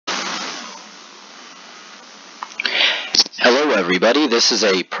Hello everybody, this is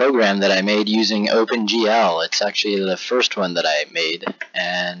a program that I made using OpenGL. It's actually the first one that I made,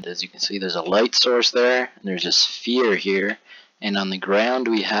 and as you can see there's a light source there, and there's a sphere here, and on the ground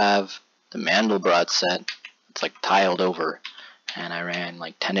we have the Mandelbrot set. It's like tiled over, and I ran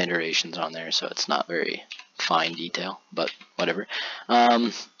like 10 iterations on there, so it's not very fine detail, but whatever.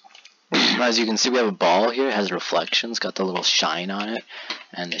 As you can see we have a ball here, it has reflections, got the little shine on it,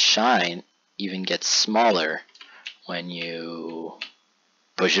 and the shine even gets smaller when you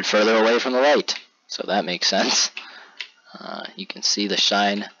push it further away from the light. So that makes sense. You can see the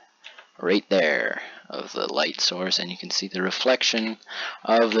shine right there of the light source, and you can see the reflection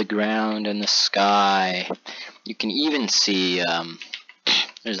of the ground and the sky. You can even see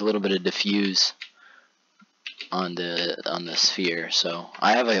there's a little bit of diffuse on the sphere. So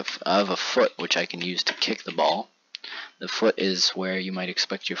I have a foot which I can use to kick the ball. The foot is where you might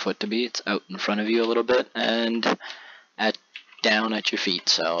expect your foot to be. It's out in front of you a little bit and down at your feet,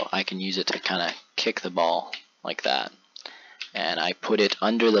 so I can use it to kind of kick the ball like that. And I put it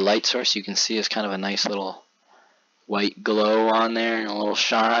under the light source. You can see it's kind of a nice little white glow on there, and a little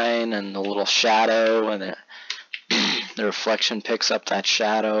shine, and a little shadow, and the reflection picks up that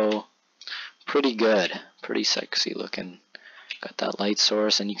shadow. Pretty good, pretty sexy looking. Got that light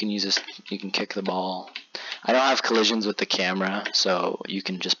source, and you can use this, you can kick the ball. I don't have collisions with the camera, so you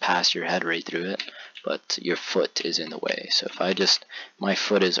can just pass your head right through it, but your foot is in the way. So if my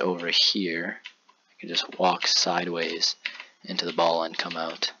foot is over here, I can just walk sideways into the ball and come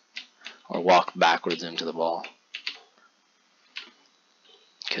out, or walk backwards into the ball,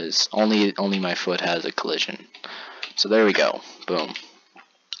 because only my foot has a collision. So there we go, boom.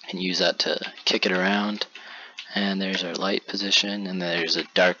 And use that to kick it around. And there's our light position, and there's a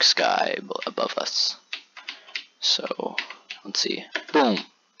dark sky above us. So let's see, boom,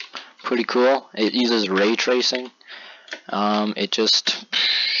 pretty cool. It uses ray tracing. It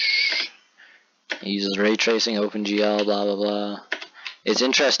uses ray tracing, OpenGL, blah blah blah. It's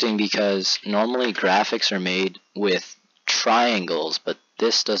interesting because normally graphics are made with triangles, but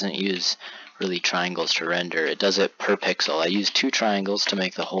this doesn't use really triangles to render. It does it per pixel. I use 2 triangles to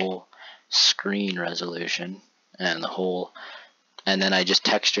make the whole screen resolution and then I just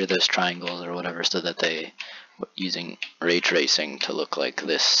texture those triangles or whatever so that they using ray tracing to look like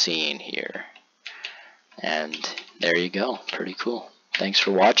this scene here. And there you go, pretty cool. Thanks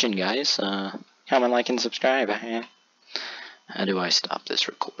for watching, guys. Comment, like, and subscribe. How do I stop this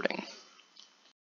recording?